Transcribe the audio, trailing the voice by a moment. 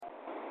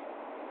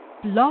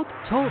Blog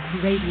Talk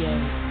Radio.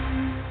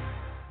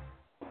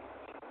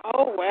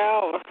 Oh,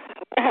 well,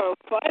 we're having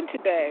fun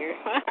today.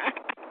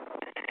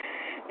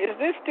 Is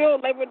this still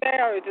Labor Day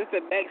or is this the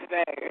next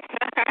day?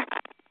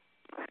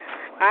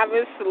 I've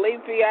been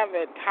sleepy, I've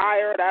been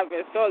tired, I've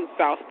been so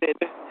exhausted.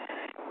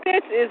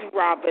 This is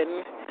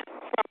Robin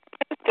from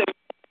Kinston.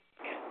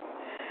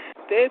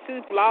 This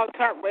is Blog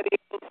Talk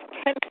Radio's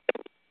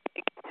Kinston.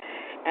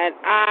 And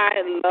I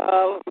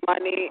love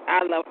money.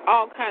 I love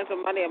all kinds of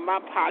money in my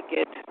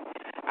pocket.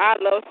 I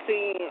love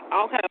seeing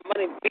all kinds of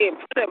money being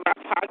put in my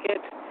pocket.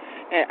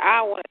 And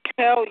I want to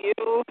tell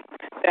you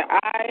that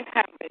I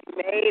have been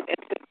made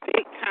into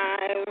big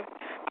time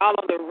all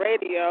on the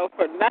radio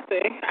for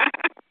nothing.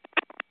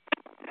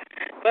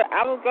 But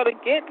I'm going to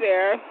get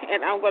there,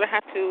 and I'm going to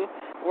have to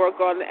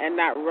work on it and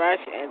not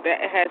rush, and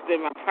that has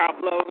been my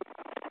problem.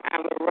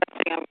 I've been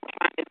rushing. I'm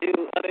trying to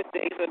do other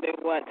things than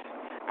what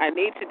I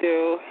need to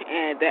do,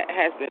 and that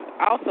has been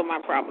also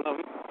my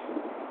problem.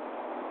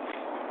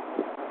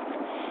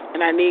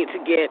 And I need to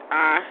get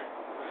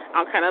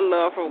all kind of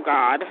love from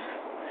God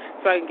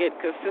so I can get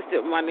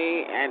consistent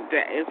money, and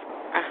that is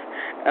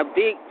a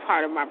big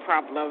part of my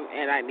problem,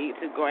 and I need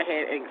to go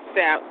ahead and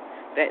accept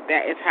that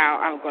that is how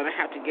I'm going to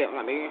have to get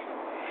money.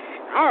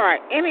 All right,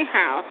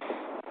 anyhow,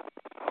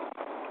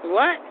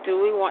 what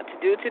do we want to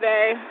do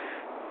today?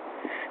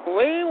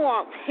 We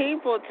want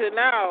people to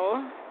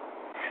know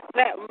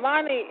that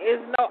money is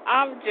no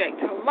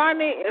object.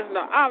 Money is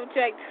no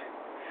object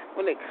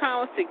when it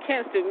comes to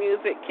Kinston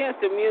Music.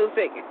 Kinston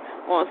Music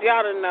wants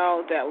y'all to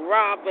know that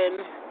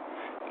Robin,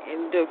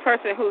 and the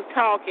person who's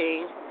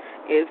talking,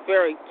 is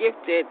very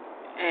gifted,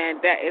 and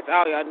that is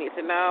all y'all need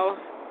to know.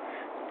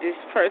 This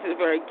person is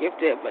very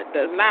gifted, but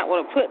does not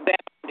want to put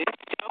that on this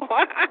show.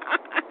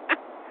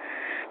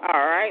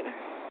 All right.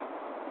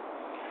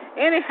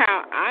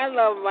 Anyhow, I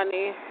love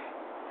money.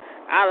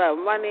 I love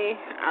money.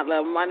 I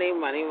love money,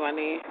 money,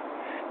 money.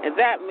 And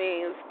that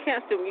means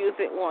Kinston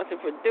Music wants to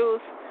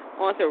produce,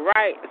 wants to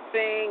write,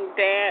 sing,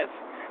 dance,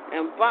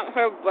 and bump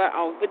her butt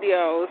on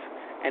videos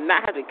and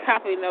not have to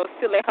copy no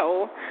silly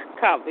hoe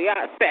called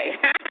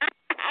Beyonce.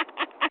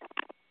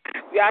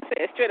 Beyonce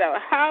is straight up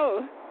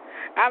hoe.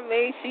 I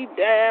mean, she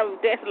damn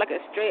dances like a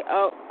straight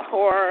up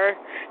whore,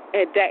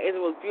 and that is the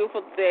most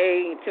beautiful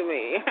thing to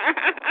me.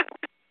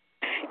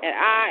 And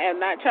I am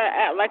not trying to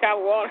act like I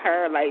want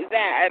her like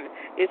that.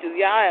 It's just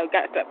y'all have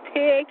got to stop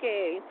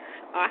picking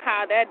on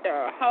how that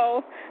darn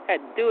hoe had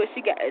to do what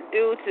she got to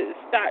do to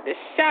start the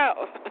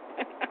show.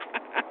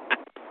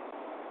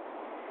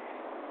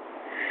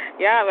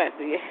 Y'all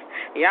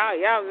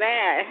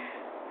mad.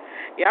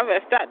 Y'all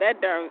better stop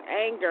that darn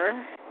anger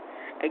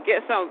and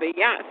get some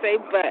Beyonce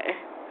butt.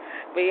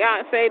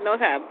 Beyonce knows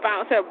how to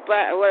bounce her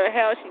butt, or what the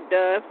hell she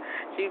does.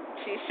 She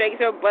shakes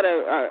her butt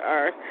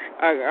or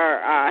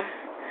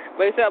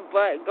makes her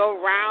butt go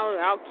round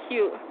all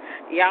cute.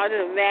 Y'all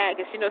just mad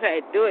because she knows how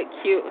to do it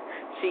cute.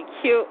 She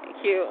cute.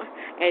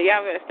 And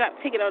y'all better stop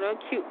picking on them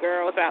cute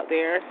girls out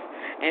there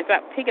and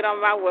stop picking on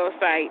my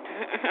website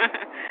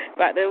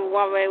about the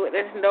woman with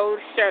this no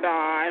shirt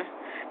on.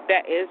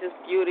 That is just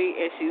beauty,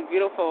 and she's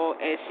beautiful,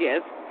 and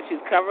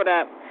she's covered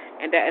up,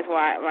 and that is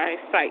why my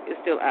site is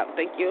still up.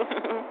 Thank you.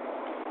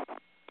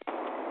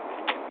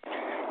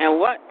 And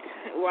what?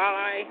 While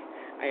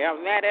y'all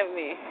mad at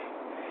me,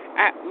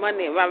 I have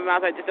money in my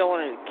mouth. I just don't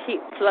want to keep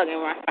plugging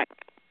my site.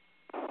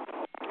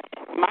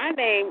 My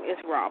name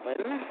is Robin,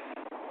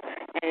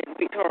 and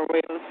Victoria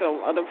Williams,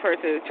 some other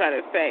person is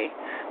trying to say,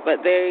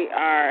 but they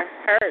are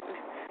hurt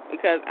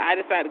because I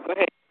decided to go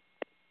ahead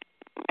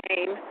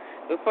and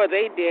before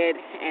they did,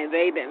 and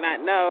they did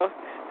not know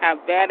how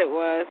bad it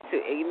was to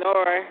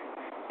ignore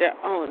their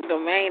own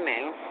domain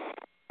name.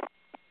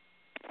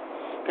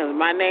 Because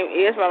my name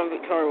is Robin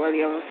Victoria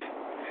Williams,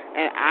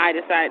 and I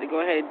decided to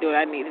go ahead and do what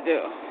I need to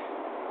do.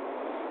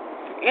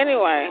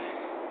 Anyway,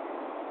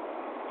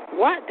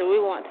 what do we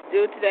want to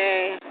do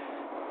today?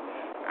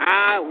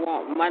 I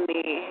want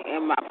money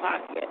in my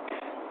pocket.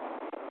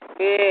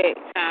 Big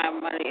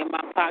time money in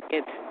my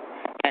pocket.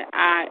 And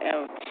I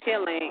am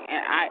chilling,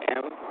 and I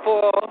am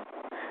full.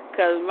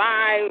 Because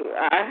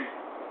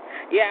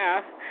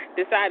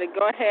decided to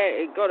go ahead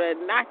and go to a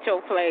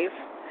nacho place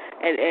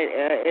and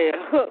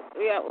hook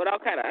me up with all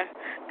kind of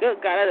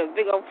good God, that's a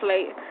big old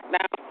plate. Now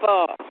I'm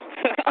full.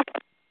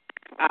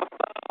 I'm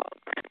full.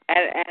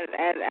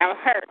 And I'm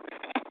hurt.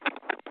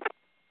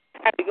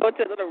 I have to go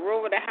to the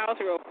room in the house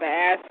real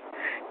fast.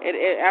 And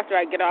after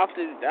I get off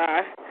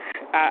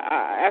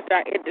after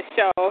I end the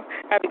show,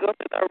 I have to go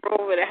to the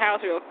room in the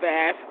house real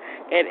fast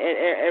and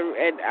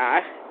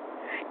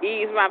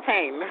ease my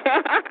pain.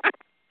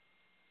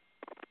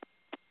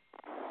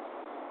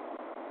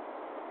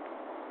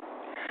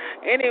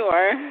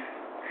 Anyway,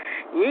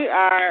 we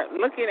are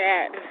looking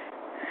at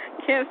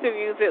Kinston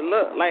Music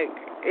look like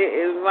it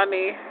is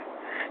money.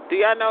 Do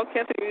y'all know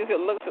Kinston Music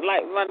looks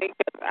like money?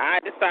 Because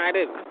I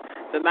decided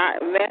to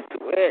not mess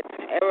with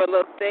every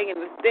little thing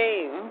in the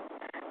theme.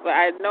 But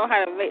I know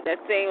how to make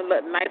that theme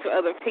look nice with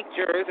other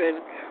pictures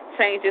and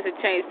change this and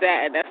change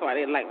that, and that's why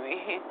they like me.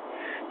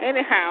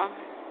 Anyhow,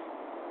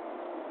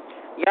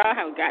 Y'all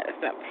have got to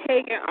stop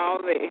hating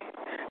on me.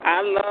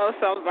 I love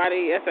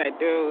somebody, yes I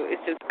do.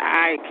 It's just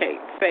I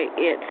can't say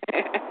it.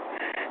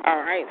 All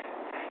right.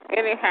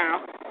 Anyhow,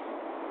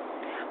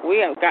 we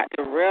have got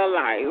to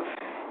realize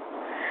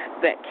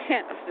that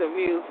cancer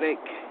music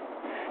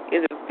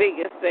is the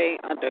biggest thing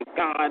under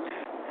God.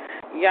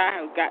 Y'all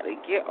have got to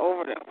get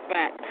over the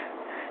fact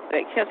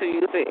that cancer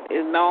music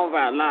is known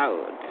by a lot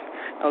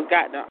of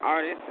goddamn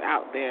artists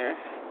out there,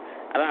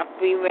 a lot of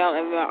female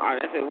and male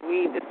artists, and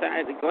we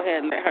decided to go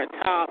ahead and let her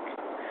talk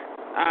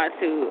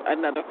to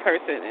another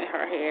person in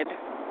her head,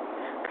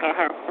 called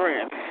her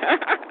friend.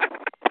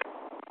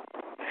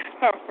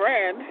 Her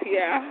friend,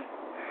 yeah.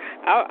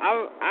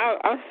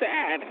 I'm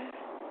sad.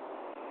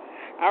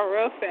 I'm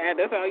real sad.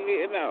 That's all you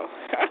need to know.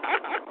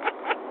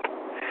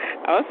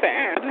 I'm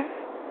sad,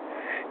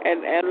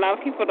 and a lot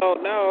of people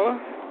don't know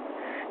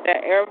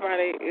that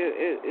everybody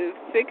is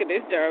sick of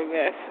this darn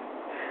mess.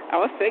 I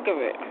was sick of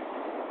it.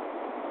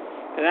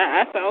 And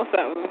I saw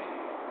something,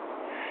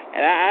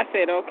 and I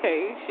said,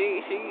 okay,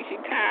 she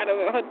tired of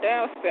it, her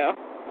damn self.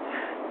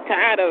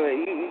 Tired of it.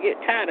 You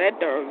get tired of that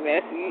darn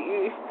mess.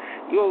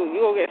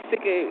 You'll get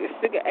sick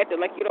of acting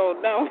like you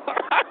don't know.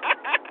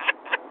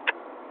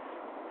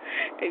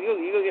 And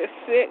you'll get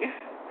sick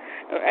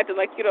of acting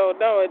like you don't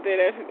know, and then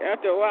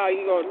after a while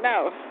you gonna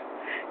know.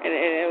 And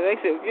it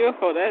makes it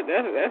beautiful. That's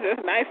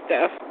nice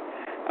stuff.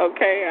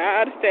 Okay,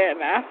 I understand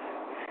now.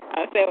 I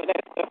understand what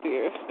that stuff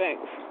is.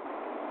 Thanks.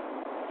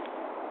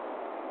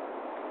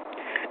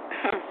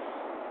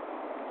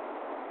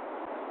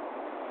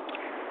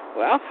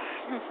 Well,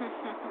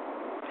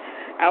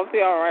 I'll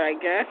be all right, I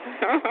guess.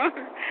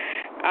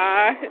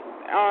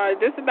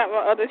 This is not my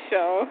other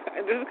show.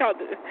 This is called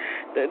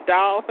the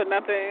Doll for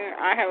Nothing.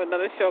 I have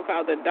another show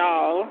called The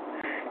Doll,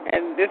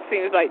 and this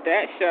seems like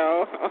that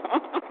show.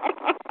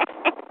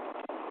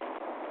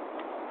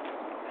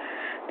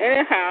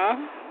 Anyhow,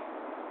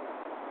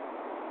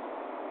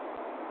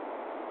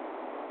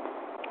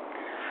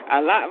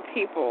 a lot of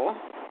people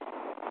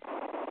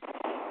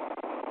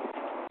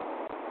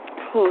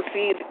who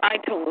see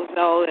iTunes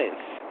know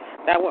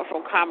that I went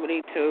from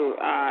comedy to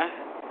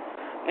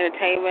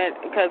entertainment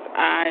because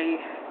I'm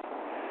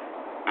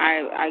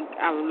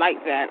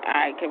like that.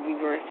 I can be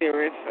very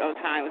serious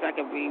sometimes. I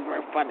can be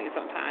very funny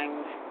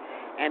sometimes,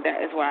 and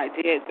that is why I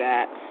did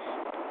that.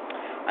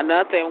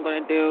 Another thing I'm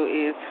going to do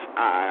is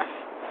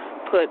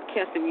put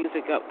Kingston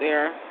music up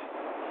there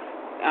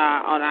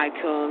on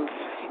iTunes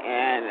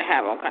and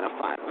have all kind of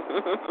fun.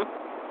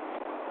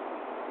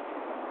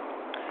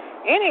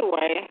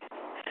 Anyway,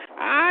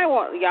 I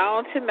want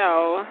y'all to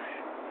know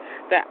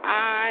that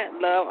I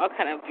love all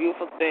kind of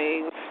beautiful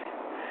things,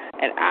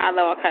 and I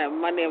love all kind of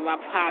money in my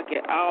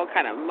pocket, all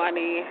kind of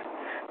money,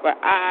 but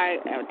I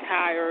am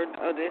tired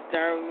of this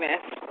darn mess.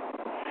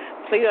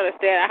 Please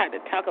understand, I had to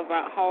talk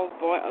about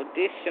Homeboy on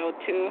this show,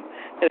 too,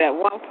 because at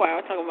one point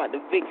I was talking about the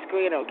big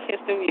screen on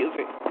Kingston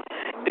Music.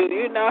 Do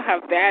you know how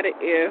bad it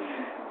is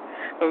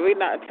for me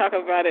not to talk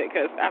about it,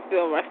 because I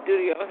feel my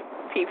studio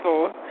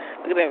people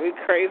looking at me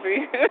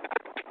crazy.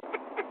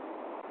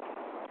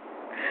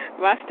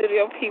 My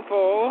studio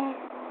people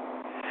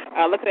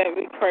are looking at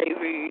me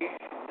crazy,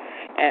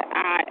 and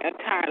I am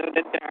tired of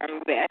the darn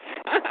mess.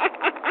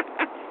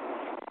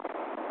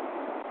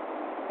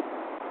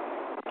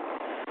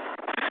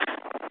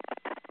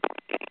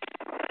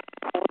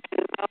 I want you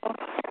to know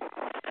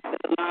that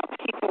a lot of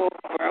people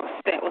were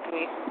upset with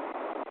me.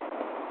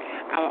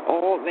 I'm an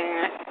old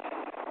man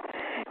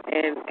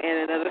in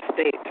another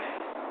state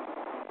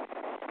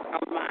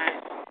of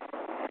mine.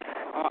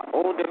 I'm an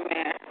older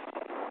man.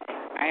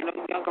 I ain't no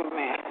younger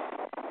man.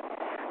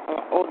 I'm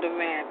an older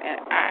man, and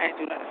I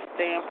do not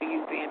stand for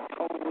you being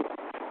told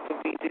to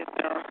be this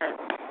darn hurt.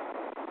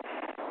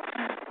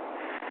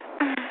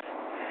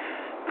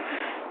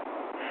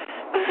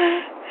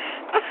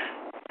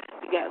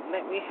 You gotta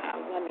let me have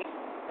money.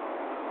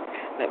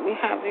 Let me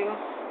have you.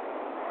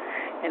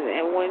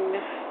 And when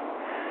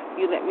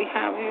you let me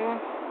have you,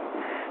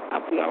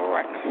 I'll be all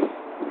right.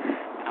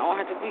 I don't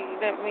have to be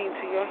that mean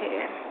to your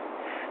head.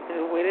 There's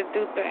a way to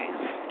do things.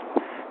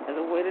 There's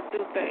a way to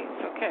do things,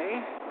 okay?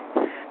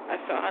 I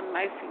saw how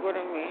nice you were to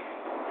me,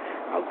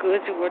 how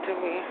good you were to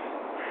me,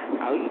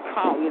 how you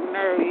calm your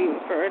nerve. You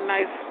a very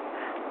nice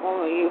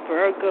woman. You a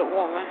very good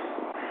woman.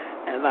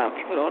 And a lot of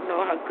people don't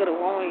know how good a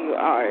woman you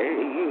are.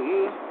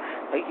 You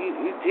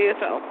did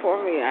something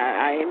for me.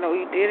 I didn't know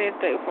you did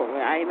anything for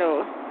me. I didn't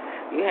know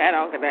you had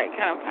all that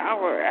kind of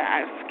power.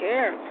 I'm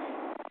scared.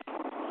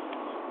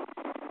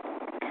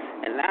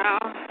 And now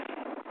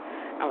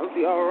I'm going to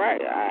be all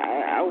right.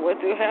 I went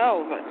through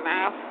hell, but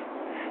now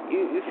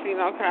you seen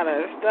all kind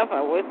of stuff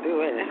I went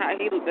through and how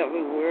he looked at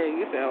me weird.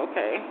 You said,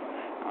 okay,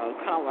 I'll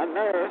calm my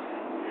nerves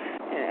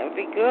and it'll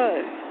be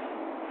good.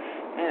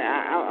 And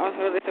I was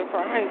really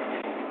surprised.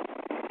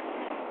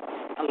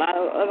 A lot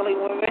of ugly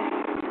women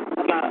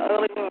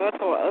went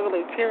to an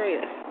ugly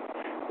period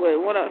where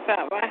it went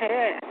upside my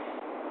head.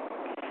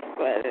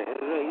 But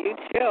you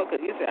chill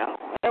because you said,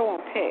 I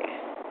won't pay.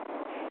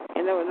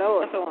 You never know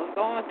what someone's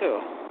going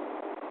through.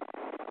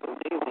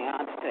 Believe me, I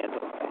understand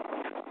those things.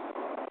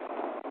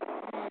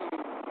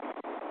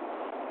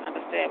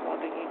 understand more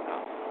than you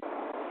know.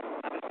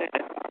 Understand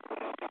that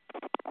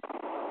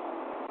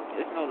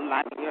there's no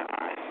light in your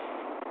eyes.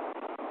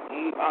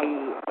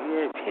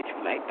 You're in pitch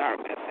black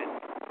darkness,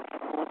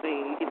 and one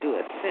thing you can do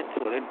is sense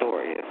where the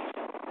door is.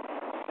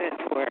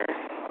 Sense where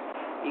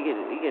you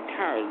can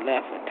turn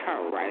left and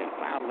turn right, and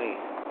finally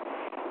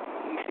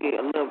you see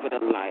a little bit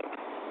of light.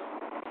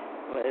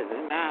 But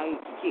now you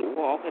keep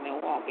walking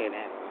and walking,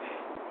 and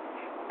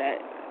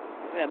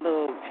that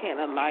little pin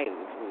of light,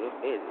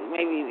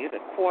 maybe it's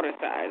a quarter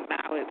size.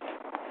 Now it's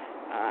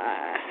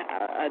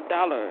a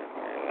dollar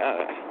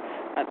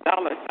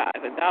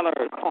size, a dollar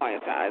coin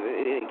size.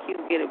 It keeps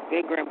getting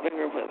bigger and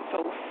bigger, but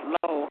so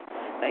slow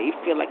that you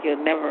feel like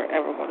you're never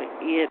ever going to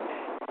end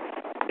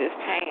this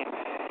pain.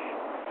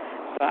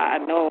 So I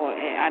know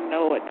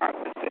what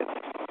darkness is.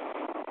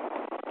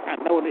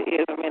 I know what it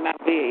is. It may not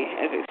be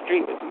as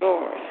extreme as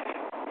yours,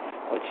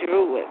 what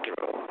you went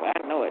through, but I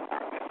know what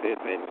darkness is.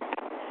 And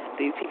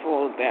these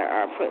people that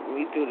are putting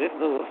me through this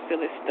little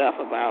silly stuff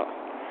about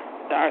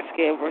dark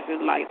skin versus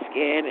light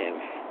skin,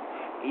 and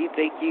you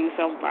think you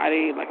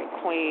somebody like a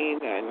queen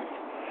and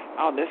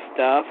all this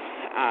stuff,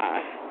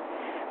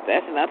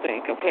 that's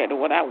nothing compared to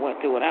what I went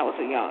through when I was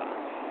young.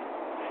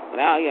 When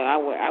I was young,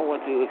 I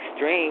went through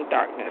extreme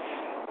darkness,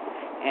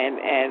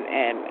 and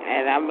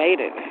I made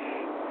it.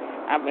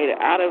 I made it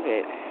out of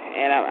it,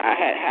 and I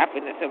had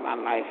happiness in my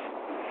life.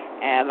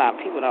 And a lot of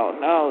people don't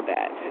know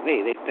that.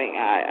 They think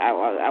I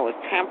was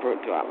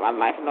pampered throughout my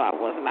life. No, I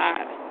was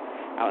not.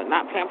 I was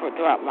not pampered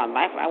throughout my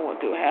life. I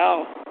went through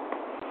hell.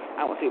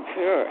 I went through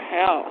pure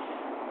hell.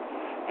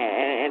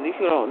 And these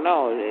people don't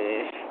know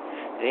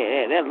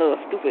that little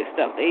stupid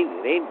stuff they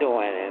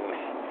doing,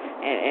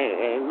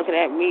 and looking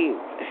at me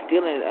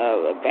stealing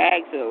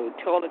bags of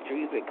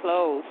toiletries and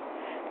clothes,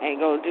 ain't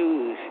gonna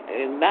do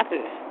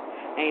nothing.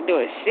 Ain't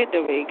doing shit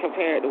to me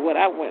compared to what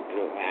I went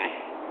through,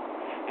 man.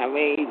 I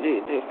mean,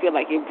 to feel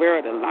like you're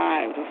buried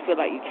alive, to feel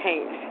like you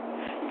can't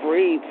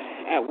breathe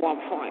at one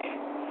point.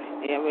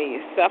 I mean,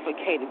 you're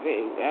suffocated.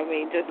 I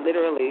mean, just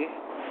literally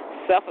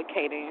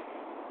suffocating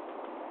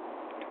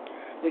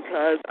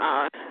because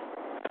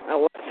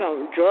what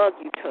some drug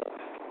you took.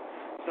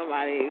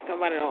 Somebody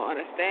don't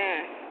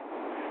understand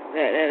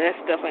that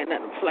stuff ain't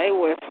nothing to play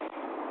with.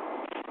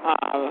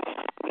 I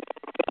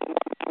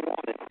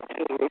wanted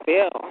to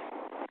reveal,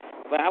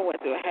 but I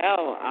went through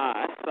hell.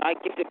 So I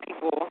get that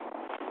people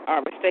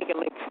are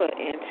mistakenly put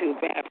into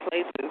bad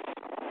places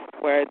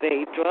where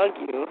they drug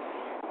you,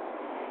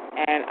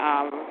 and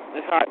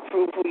it's hard to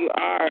prove who you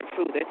are,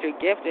 prove that you're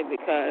gifted,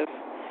 because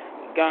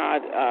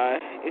God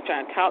is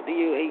trying to talk to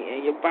you,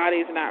 and your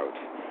body's not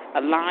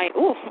aligned.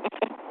 Ooh,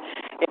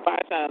 your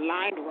body's not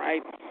aligned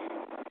right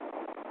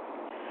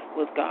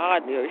with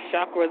God. Your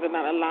chakras are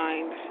not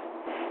aligned.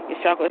 Your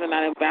chakras are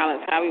not in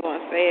balance. However you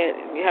want to say it,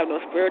 you have no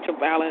spiritual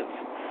balance.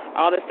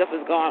 All this stuff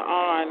is going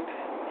on,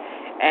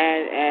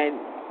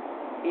 and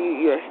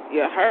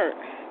you're hurt,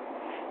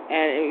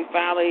 and you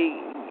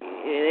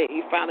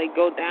finally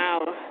go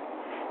down,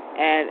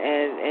 and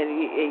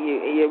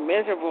you're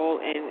miserable,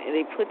 and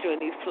they put you in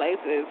these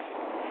places,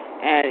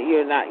 and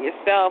you're not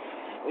yourself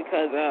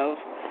because of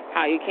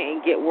how you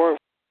can't get work,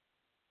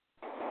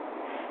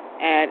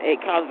 and it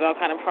causes all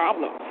kind of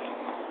problems.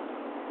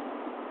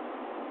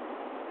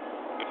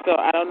 So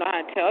I don't know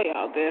how to tell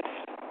y'all this,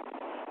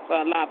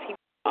 but a lot of people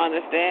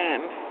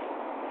understand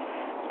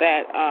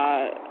that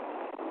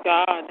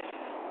God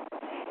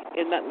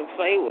is nothing to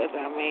play with.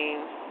 I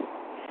mean,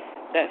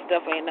 that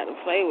stuff ain't nothing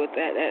to play with.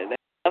 That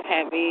stuff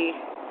had me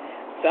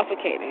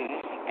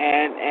suffocating,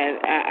 and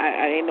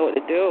I didn't know what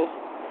to do,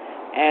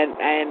 and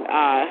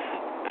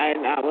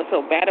I was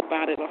so bad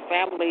about it. My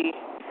family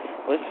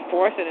was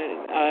forcing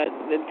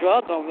the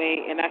drug on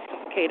me, and I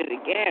suffocated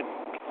again,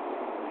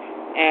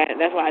 and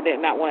that's why I did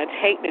not want to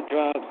take the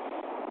drug.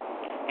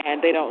 And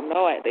they don't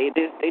know it. They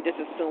just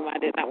assume I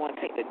did not want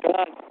to take the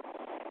drug,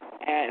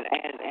 and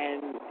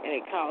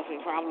it caused me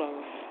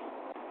problems.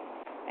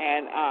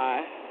 And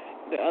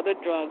the other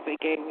drugs they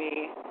gave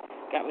me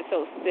got me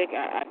so sick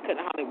I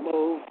couldn't hardly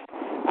move.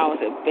 I was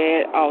in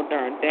bed all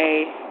darn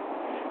day.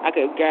 I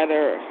could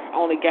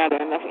only gather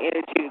enough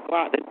energy to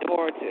go out the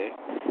door to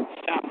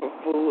shop for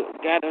food,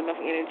 gather enough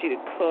energy to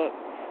cook,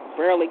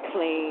 barely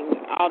clean,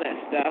 all that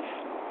stuff.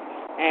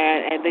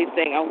 And they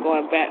think I'm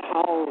going back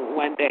home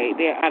one day.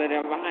 They're out of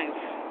their minds.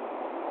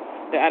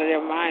 They're out of their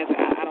minds.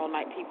 I don't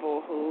like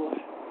people who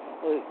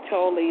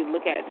totally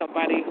look at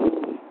somebody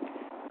who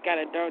got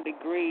a darn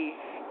degree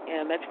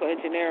in electrical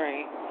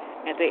engineering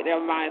and think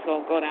their mind's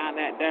going to go down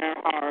that darn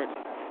hard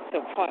to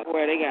the point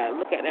where they got to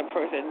look at that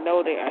person,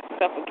 know they are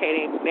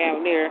suffocating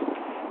damn near,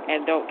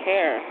 and don't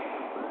care.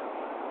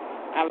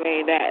 I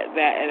mean,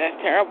 that's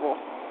terrible.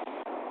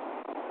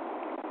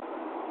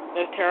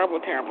 That's terrible,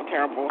 terrible,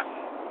 terrible.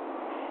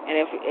 And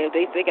if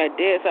they think I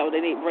did something, they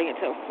need to bring it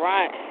to the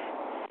front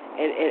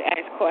and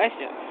ask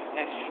questions.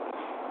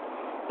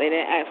 They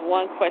didn't ask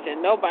one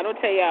question. Nobody, I'll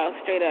tell y'all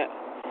straight up,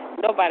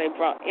 nobody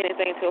brought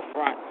anything to the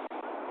front.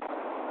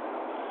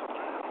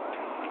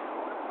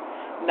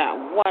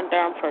 Not one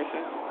darn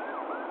person.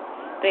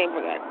 They didn't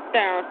bring a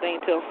darn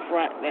thing to the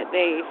front that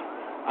they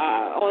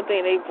Only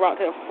thing they brought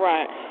to the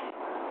front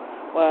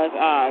was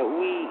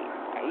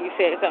you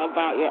said something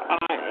about your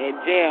aunt in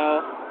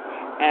jail,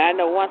 and I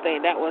know one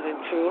thing that wasn't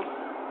true,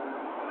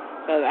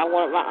 because I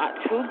wanted my aunt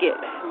to get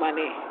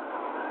money.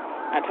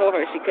 I told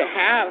her she could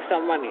have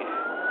some money.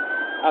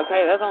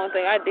 Okay, that's the only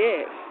thing I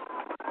did.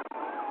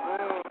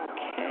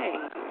 Okay.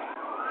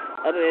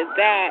 Other than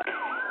that,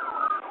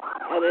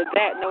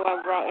 no one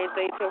brought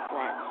anything to the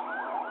front.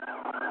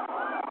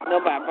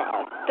 Nobody brought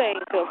a thing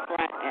to the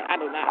front, and I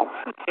do not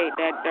appreciate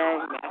that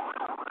darn mess.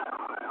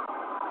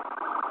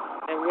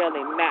 They're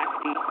really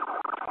nasty,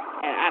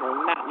 and I do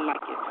not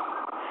like it.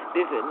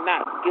 This is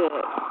not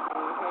good.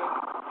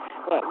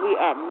 But we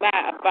are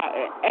mad about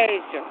in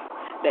Asia,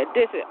 that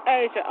this is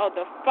Asia of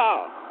the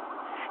fall.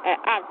 And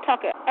I'm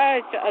talking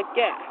Asia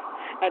again.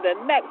 And the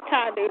next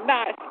time the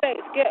United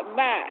States get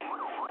mad,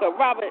 because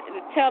Robert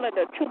is telling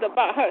the truth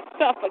about her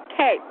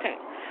suffocating,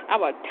 I'm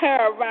going to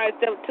terrorize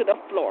them to the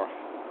floor.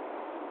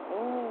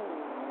 Ooh.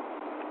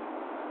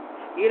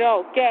 You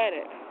don't get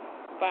it.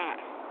 Bye.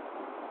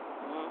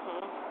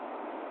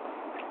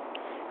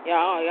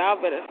 Y'all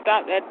better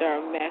stop that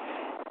darn mess.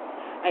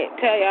 I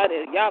tell y'all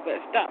this. Y'all better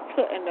stop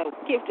putting the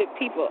gifted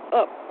people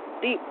up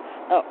deep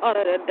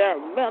under the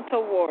darn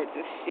mental wards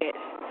and shit.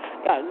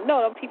 Y'all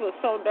know them people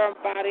so darn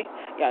body.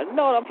 Y'all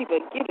know them people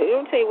gifted.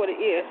 Let me tell you what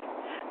it is.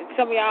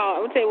 Some of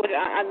y'all, let me tell you what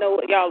I know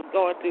what y'all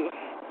going through.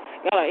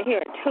 Y'all are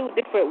hearing two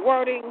different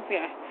wordings.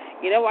 Yeah.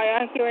 You know why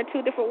y'all hearing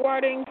two different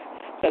wordings?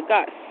 So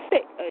God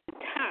sick and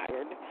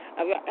tired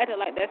of y'all acting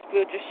like that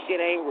spiritual shit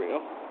ain't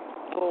real.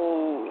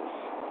 Oh.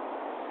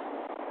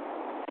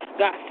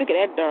 God sick of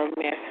that darn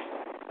mess.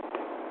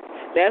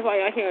 That's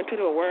why y'all hearing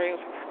two different wordings.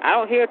 I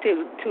don't hear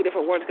two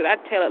different words because I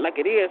tell it like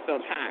it is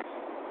sometimes.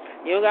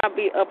 You don't got to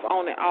be up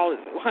on it all 100%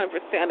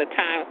 of the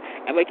time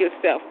and make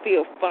yourself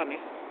feel funny.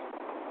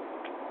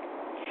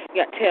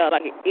 You got to tell it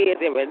like it is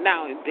every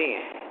now and then.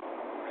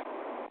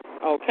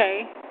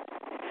 Okay?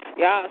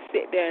 Y'all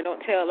sit there and don't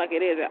tell it like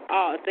it is at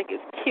all. Think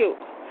it's cute.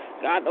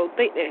 God don't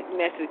think that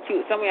mess is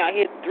cute. Some of y'all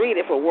hear three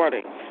different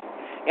wordings.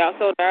 Y'all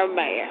so darn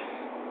mad.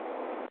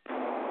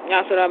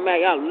 Y'all so darn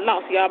mad. Y'all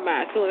lost y'all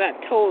mind. As soon as I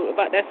told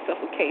about that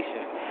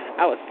suffocation,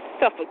 I was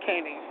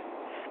suffocating.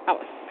 I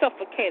was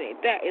suffocating.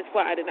 That is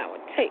why I did not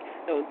want to take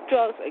those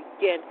drugs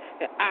again.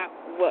 That I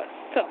was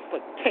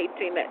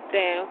suffocating. That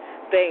damn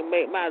thing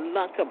made my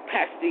lung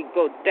capacity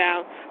go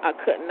down. I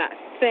could not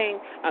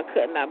sing. I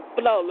could not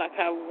blow like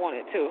I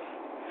wanted to.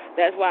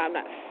 That's why I'm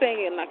not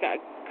singing like I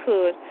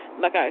could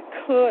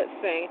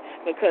sing,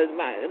 because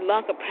my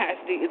lung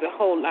capacity is a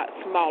whole lot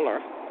smaller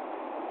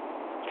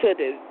to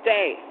this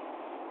day.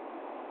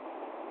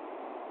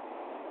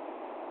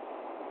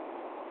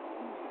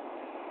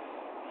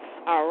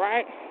 All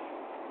right?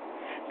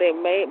 They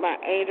made my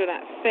angel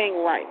not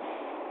sing right.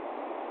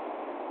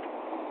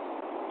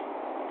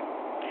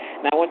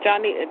 Now, what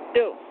y'all need to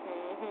do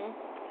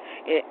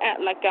is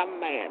act like I'm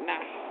mad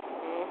now.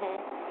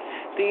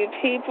 These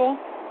people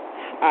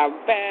are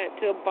bad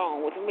to the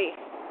bone with me.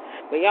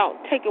 But y'all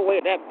take away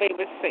that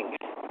baby singing.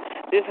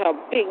 This is her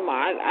big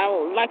mom. I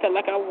don't like her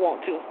like I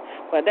want to.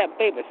 But that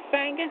baby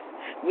singing,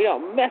 we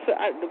don't mess with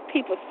the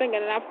people singing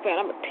in our family.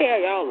 I'm going to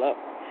tear y'all up.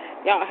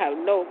 Y'all have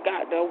no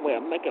goddamn way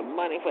of making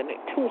money for the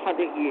next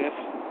 200 years.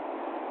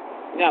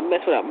 Y'all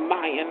mess with a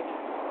Mayan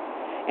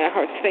and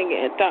her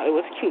singing and thought it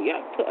was cute.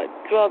 Y'all put a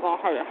drug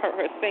on her to hurt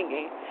her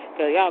singing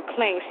because y'all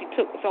claim she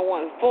took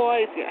someone's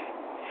voice. Yeah.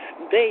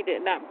 They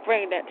did not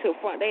bring that to the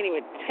front. They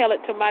didn't even tell it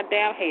to my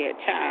damn head,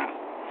 child.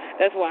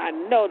 That's why I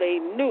know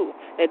they knew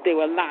that they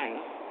were lying.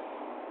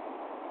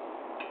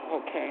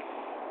 Okay.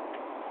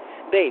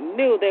 They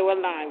knew they were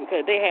lying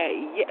because they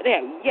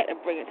have yet to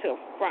bring it to the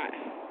front.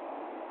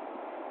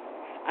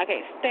 I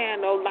can't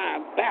stand no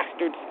lying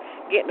bastards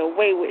getting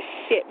away with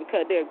shit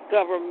because they're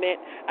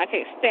government. I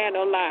can't stand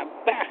no lying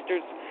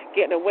bastards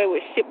getting away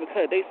with shit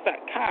because they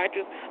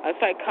psychiatrists or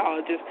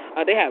psychologists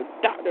or they have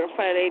doctor in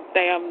front of their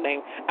damn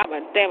name. I'm a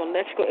damn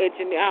electrical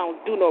engineer. I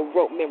don't do no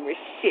rote memory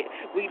shit.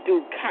 We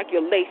do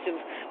calculations,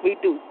 we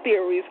do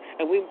theories,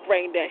 and we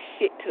bring that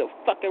shit to the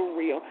fucking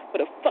real. What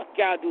the fuck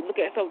y'all do?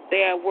 Look at some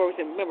damn words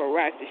and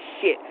memorize the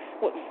shit.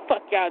 What the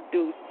fuck y'all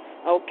do?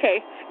 Okay?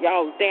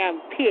 Y'all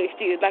damn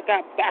PhD is like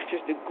our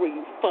bachelor's degree,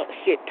 you fuck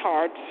shit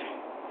tards.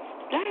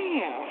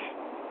 Damn.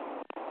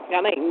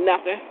 Y'all ain't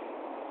nothing.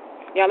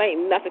 Y'all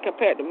ain't nothing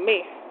compared to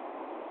me.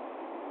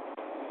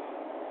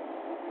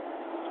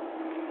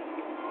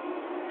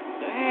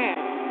 Damn.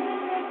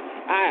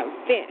 I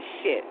invent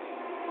shit.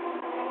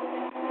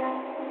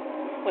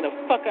 What the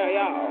fuck are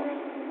y'all?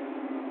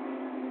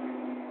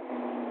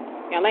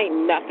 Y'all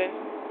ain't nothing.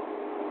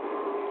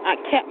 I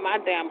kept my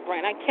damn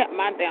brain. I kept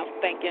my damn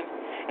thinking.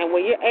 And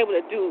when you're able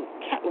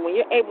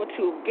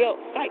to build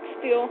sites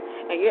still,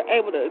 and you're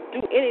able to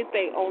do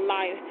anything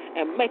online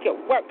and make it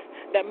work,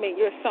 that means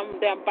you're some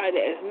damn body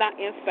that is not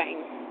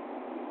insane.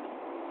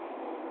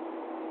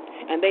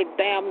 And they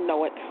damn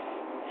know it.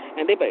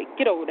 And they better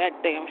get over that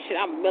damn shit.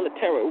 I'm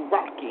military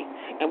Rocky.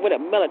 And with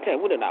the military,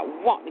 we do not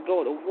want to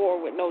go to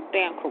war with no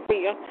damn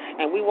Korea.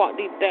 And we want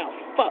these damn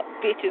fuck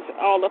bitches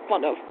all up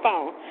on the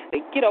phone.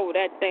 They get over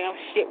that damn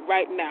shit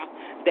right now.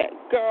 That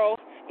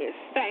girl is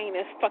sane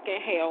as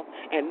fucking hell.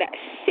 And that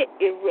shit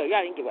is real.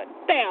 Y'all didn't give a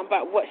damn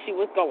about what she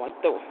was going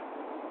through.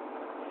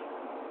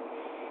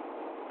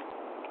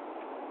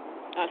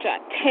 I'm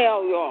trying to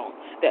tell y'all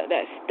that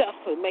stuff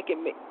is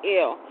making me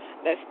ill.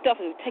 That stuff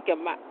is taking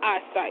my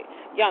eyesight.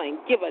 Y'all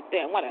ain't give a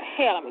damn. Why the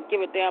hell I'm going to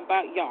give a damn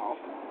about y'all?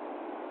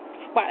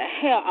 Why the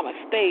hell I'm going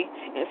to stay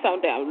in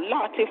some damn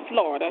Lottie,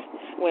 Florida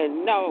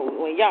when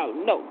y'all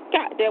know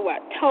goddamn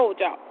what I told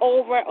y'all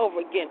over and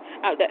over again.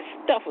 That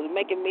stuff was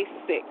making me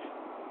sick.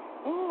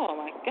 Oh,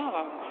 my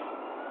God.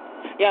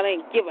 Y'all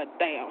ain't give a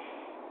damn.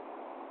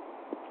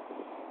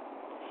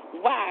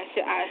 Why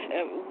should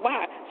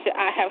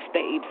I have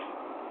stayed?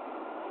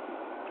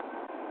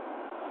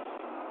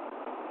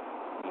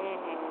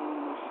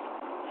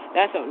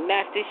 That's some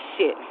nasty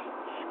shit.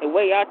 The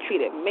way y'all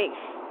treated me.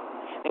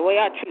 The way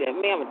y'all treated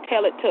me, I'm going to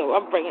tell it to her.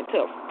 I'm bringing it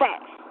to a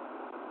front.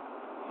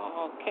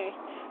 Okay.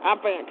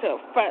 I'm bringing it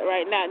to a front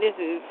right now. This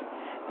is,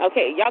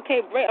 okay, y'all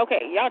can't bring,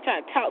 okay, y'all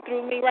trying to talk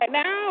through me right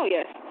now?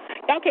 Yes.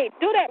 Y'all can't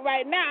do that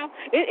right now.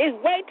 It's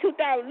way too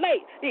darn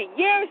late. It's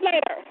years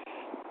later.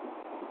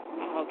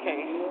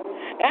 Okay.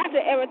 After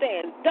everything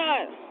is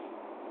done.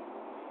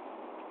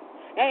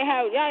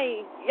 Y'all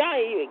ain't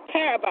even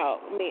care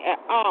about me at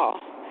all.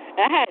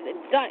 And I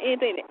hadn't done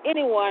anything to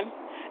anyone,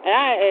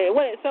 and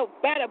what is so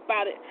bad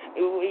about it,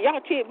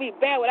 y'all treated me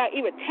bad without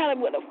even telling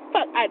me what the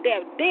fuck I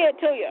damn did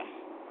to you.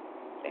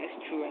 That's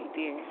true right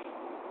there.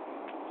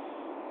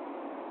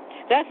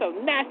 That's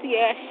some nasty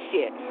ass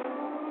shit.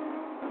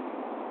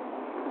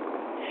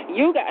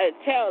 You gotta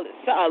tell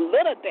a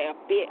little damn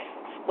bit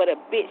what a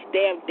bitch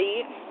damn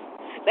did.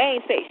 They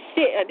ain't say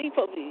shit. They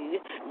don't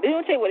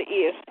tell you what it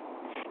is.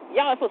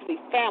 Y'all ain't supposed to be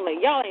family.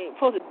 Y'all ain't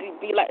supposed to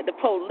be like the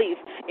police.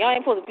 Y'all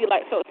ain't supposed to be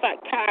like some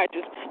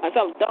psychiatrist or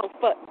some dumb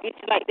fuck bitch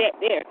like that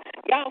there.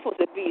 Y'all supposed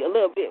to be a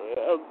little bit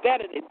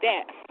better than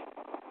that.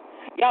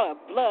 Y'all are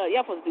blood.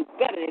 Y'all supposed to do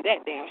better than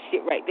that damn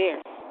shit right there.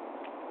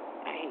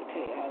 I hate to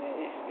tell y'all that.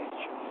 That's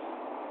true.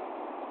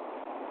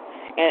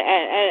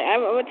 And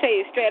I'm going to tell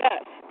you straight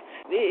up.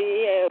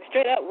 Yeah,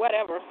 straight up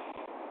whatever.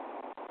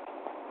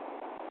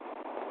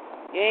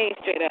 You ain't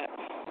straight up.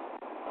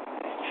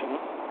 That's true.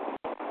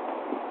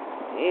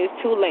 It's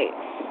too late.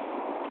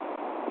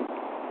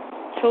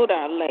 Too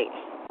darn late.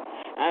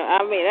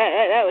 I mean,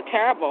 that was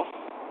terrible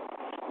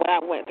what I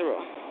went through.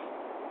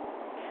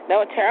 That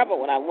was terrible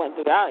what I went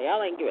through.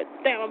 Y'all ain't give a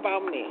damn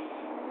about me.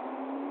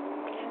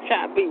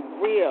 Try to be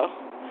real.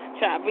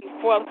 Try to be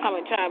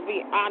forthcoming. Try to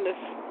be honest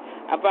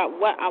about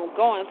what I'm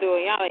going through,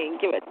 and y'all ain't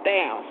give a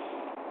damn.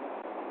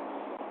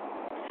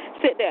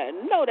 Sit there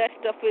and know that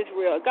stuff is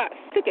real. Got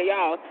sick of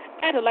y'all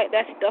acting like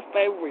that stuff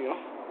ain't real.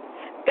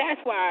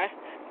 That's why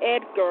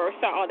Edgar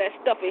saw all that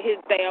stuff in his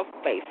damn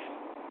face.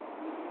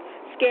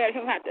 Scared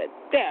him half to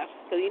death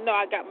because you know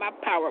I got my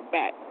power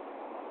back.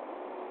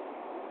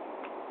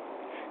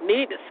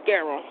 Need to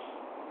scare him.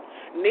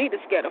 Need to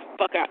scare the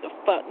fuck out the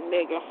fuck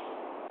nigga.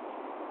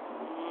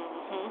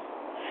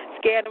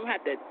 Scared him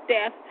half to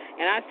death,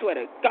 and I swear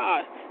to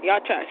God,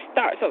 y'all try to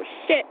start some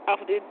shit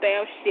off of this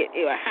damn shit.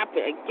 It will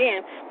happen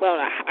again, but on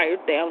a higher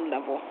damn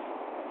level.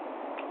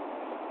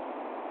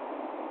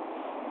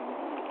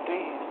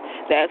 Damn.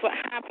 That's what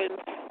happens.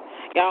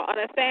 Y'all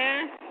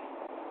understand?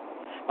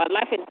 My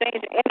life in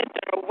danger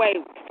anything away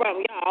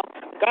from y'all.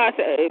 God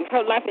said, if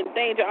her life in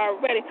danger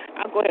already,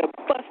 I'm going to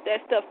bust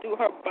that stuff through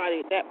her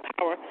body, that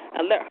power,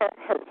 and let her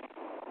hurt.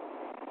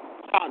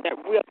 That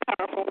real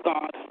power from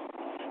God.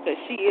 Because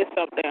she is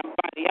some damn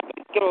body. I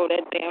can throw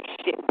that damn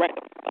shit right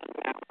the fuck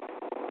now.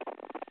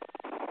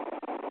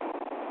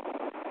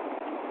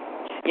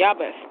 Y'all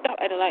better stop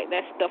acting like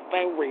that stuff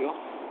ain't real.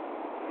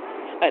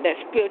 Like that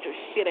spiritual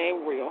shit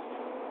ain't real.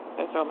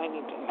 That's all I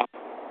need to know.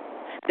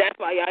 That's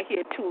why y'all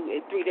hear 2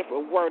 and 3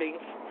 different wordings.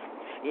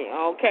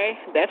 Yeah, okay?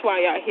 That's why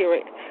y'all hear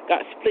it.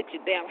 God split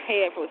your damn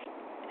head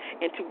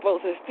into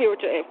both the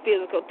spiritual and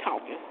physical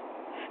talking.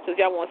 So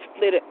y'all want to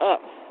split it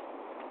up.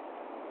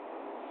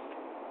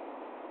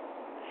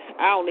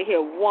 I only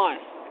hear one.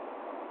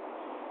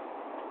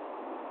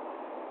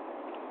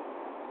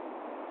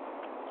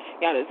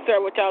 Y'all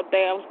deserve what y'all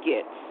damn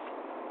get.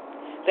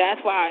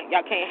 That's why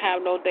y'all can't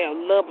have no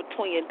damn love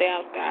between your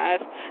damn guys.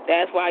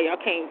 That's why y'all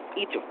can't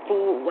eat your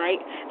food right.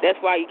 That's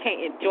why you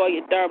can't enjoy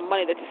your darn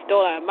money that you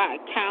stole out of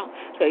my account.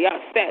 So y'all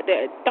sat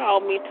there and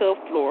dogged me to the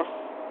floor.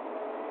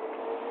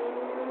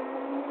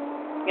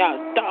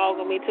 Y'all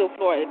dogging me to the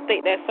floor and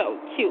think that's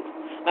so cute.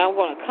 Now I'm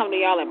going to come to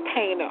y'all in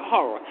pain and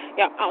horror.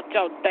 Y'all out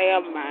your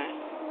damn mind.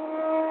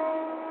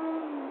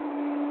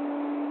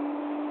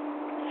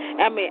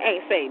 I mean,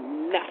 ain't say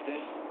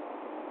nothing.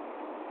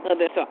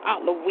 There's some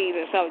Aunt Louise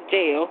in some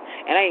jail,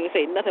 and I ain't even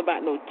say nothing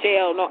about no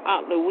jail, no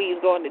Aunt Louise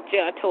going to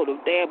jail. I told the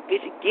damn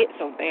bitch to get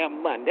some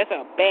damn money. That's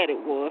how bad it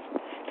was.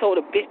 Told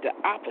the bitch the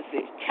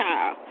opposite,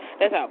 child.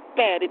 That's how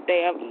bad it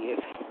damn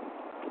is.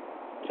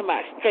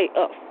 Somebody straight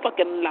up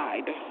fucking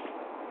lied.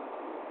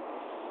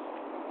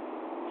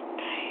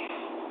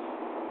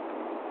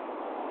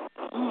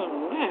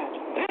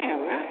 Man,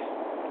 damn, man.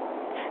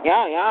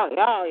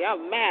 Y'all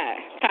mad.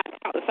 Trying to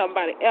talk to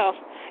somebody else.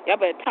 Y'all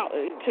better talk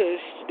to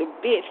the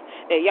bitch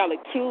that y'all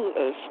accused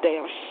of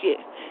damn shit.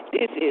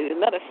 This is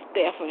another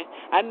Stephanie.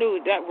 I knew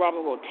that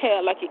Robin will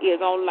tell like it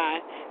is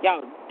online.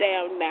 Y'all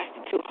damn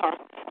nasty to her.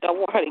 Don't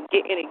want her to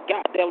get any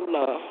goddamn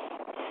love.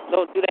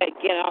 Don't do that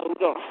again. We're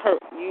going to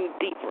hurt you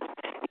deeper.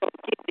 You're going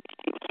to get this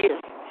shit here.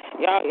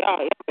 Y'all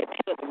better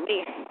tell it to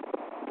me.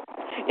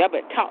 Y'all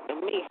better talk to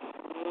me.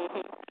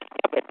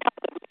 Y'all better talk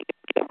to me.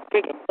 Get a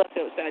bigger bust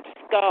outside your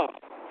skull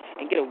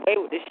and get away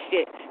with this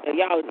shit. And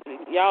y'all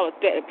are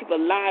threatening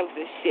people's lives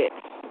and shit.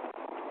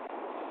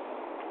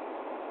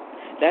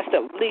 That's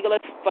the legal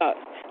as fuck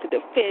to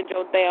defend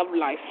your damn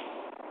life.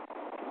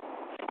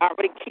 I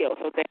already killed,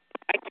 so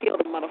I killed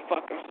the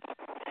motherfucker.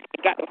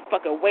 He got the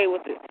fuck away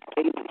with it.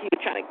 He was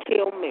trying to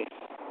kill me.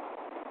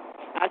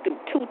 I threw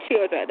 2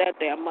 chairs at that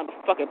damn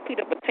motherfucker.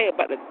 Peter Potato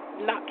about to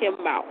knock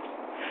him out.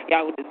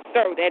 Y'all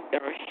deserve that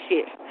darn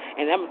shit.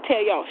 And I'm going to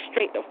tell y'all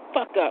straight the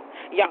fuck up.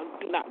 Y'all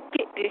do not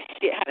get this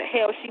shit. How the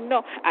hell she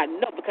know? I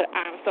know because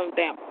I'm some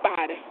damn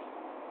body.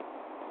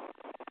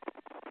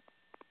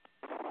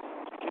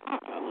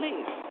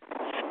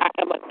 I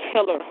am a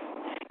killer.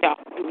 Y'all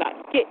do not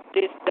get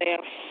this damn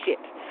shit.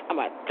 I'm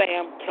a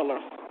damn killer.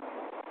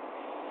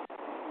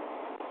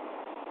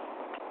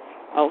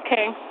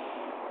 Okay?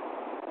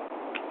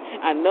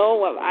 I know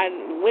what I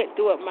went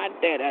through with my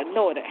dad. I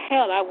know what the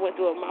hell I went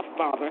through with my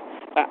father.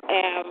 But I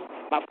am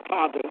my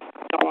father's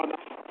daughter.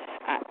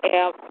 I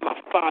am my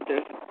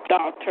father's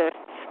daughter.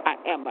 I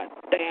am a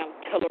damn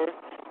killer.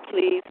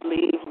 Please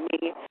leave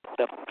me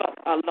the fuck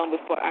alone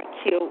before I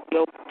kill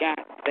your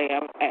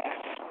goddamn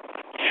ass.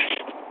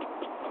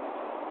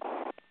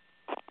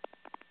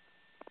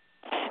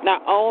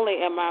 Not only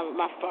am I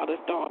my father's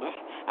daughter,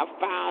 I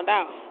found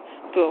out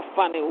through a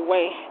funny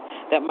way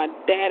that my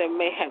daddy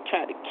may have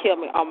tried to kill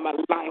me all my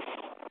life.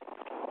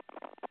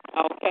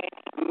 Okay?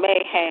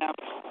 May have.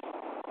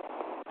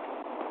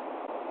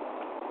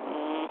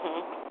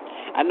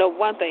 I know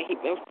one thing, he's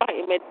been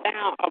fighting me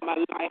down all my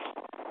life.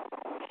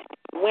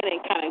 Winning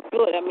kind of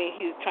good. I mean,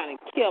 he's trying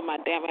to kill my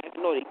damn ass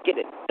in order to get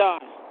it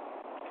done.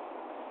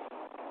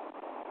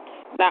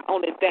 Not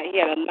only that, he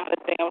had a lot of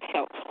damn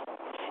help.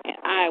 And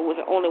I was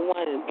the only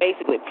one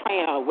basically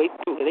praying all the way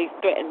through. They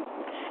threatened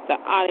the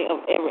honor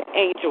of every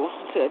angel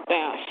to the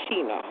damn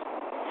Sheena.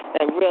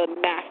 That real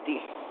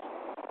nasty.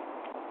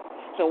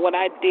 So what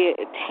I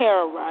did is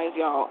terrorize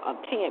y'all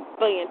 10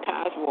 billion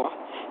times more.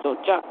 So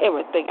y'all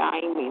ever think I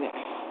ain't mean it.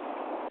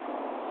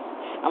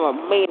 I'm a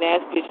mean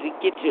ass bitch to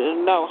get you to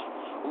know.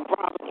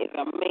 Robin is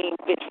a mean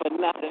bitch for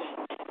nothing.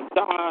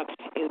 God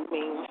is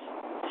mean.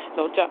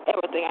 So y'all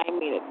ever think I ain't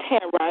mean to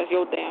terrorize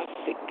your damn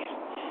sick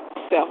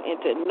self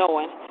into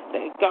knowing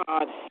that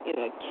God is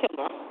a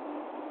killer.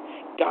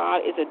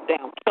 God is a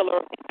damn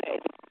killer.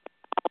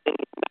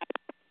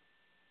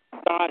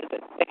 God is a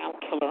damn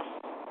killer.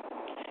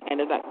 And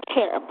does not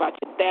care about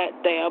you that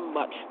damn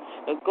much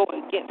to go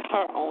against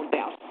her own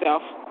damn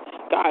self.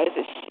 God is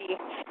a she,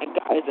 and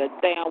God is a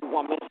damn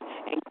woman,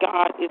 and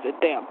God is a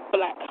damn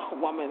black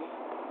woman.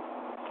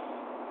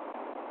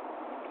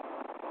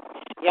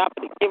 Y'all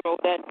better give her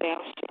that damn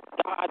shit.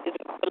 God is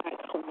a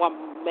black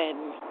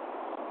woman.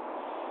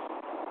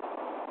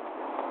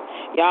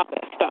 Y'all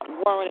better stop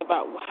worrying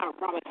about how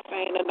Robin's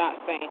saying or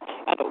not saying.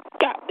 I know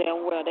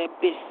goddamn well that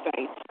bitch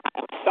saying, I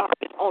am sorry,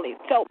 it's only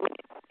so many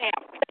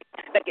damn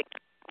things that get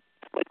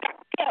but I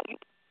tell you,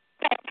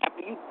 damn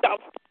happy, you dumb,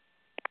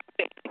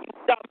 you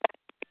dumb,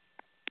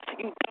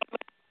 you dumb.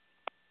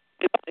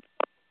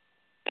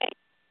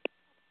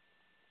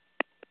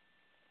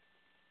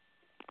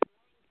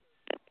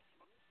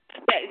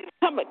 That is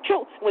coming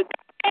true. When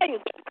I tell you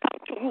it's going to come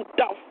true, you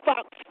dumb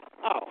fucks.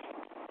 Oh.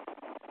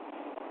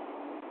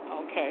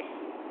 Okay.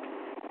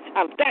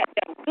 I'm that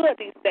damn good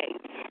these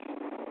days.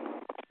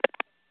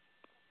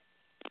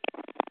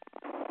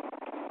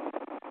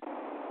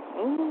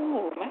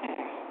 Ooh, man.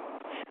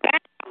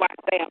 That's how I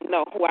damn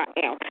know who I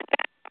am.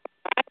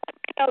 I can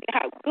tell you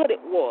how good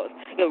it was.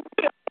 It was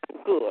real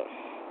good.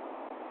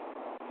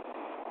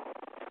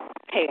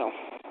 Hell.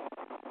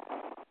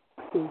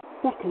 2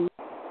 seconds.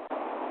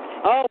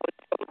 Oh,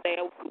 it's so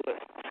damn good.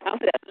 I'm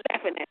just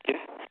laughing at you.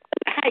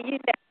 How you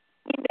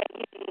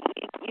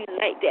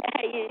like that?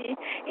 How you,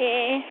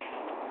 yeah.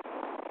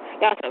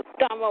 Y'all some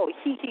dumb old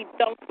hee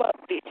dumb fuck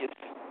bitches.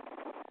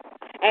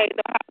 I ain't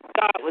know how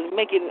God was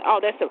making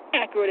all that stuff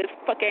accurate as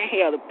fucking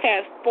hell the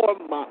past 4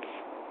 months.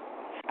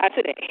 I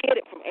should have hid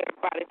it from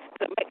everybody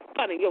to make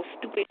fun of your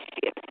stupid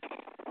shit.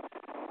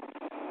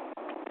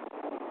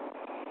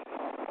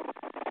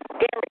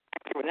 Very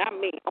accurate. I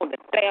mean, on the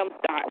damn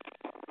dot.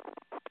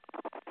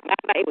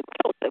 I'm not even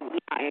close to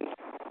lying.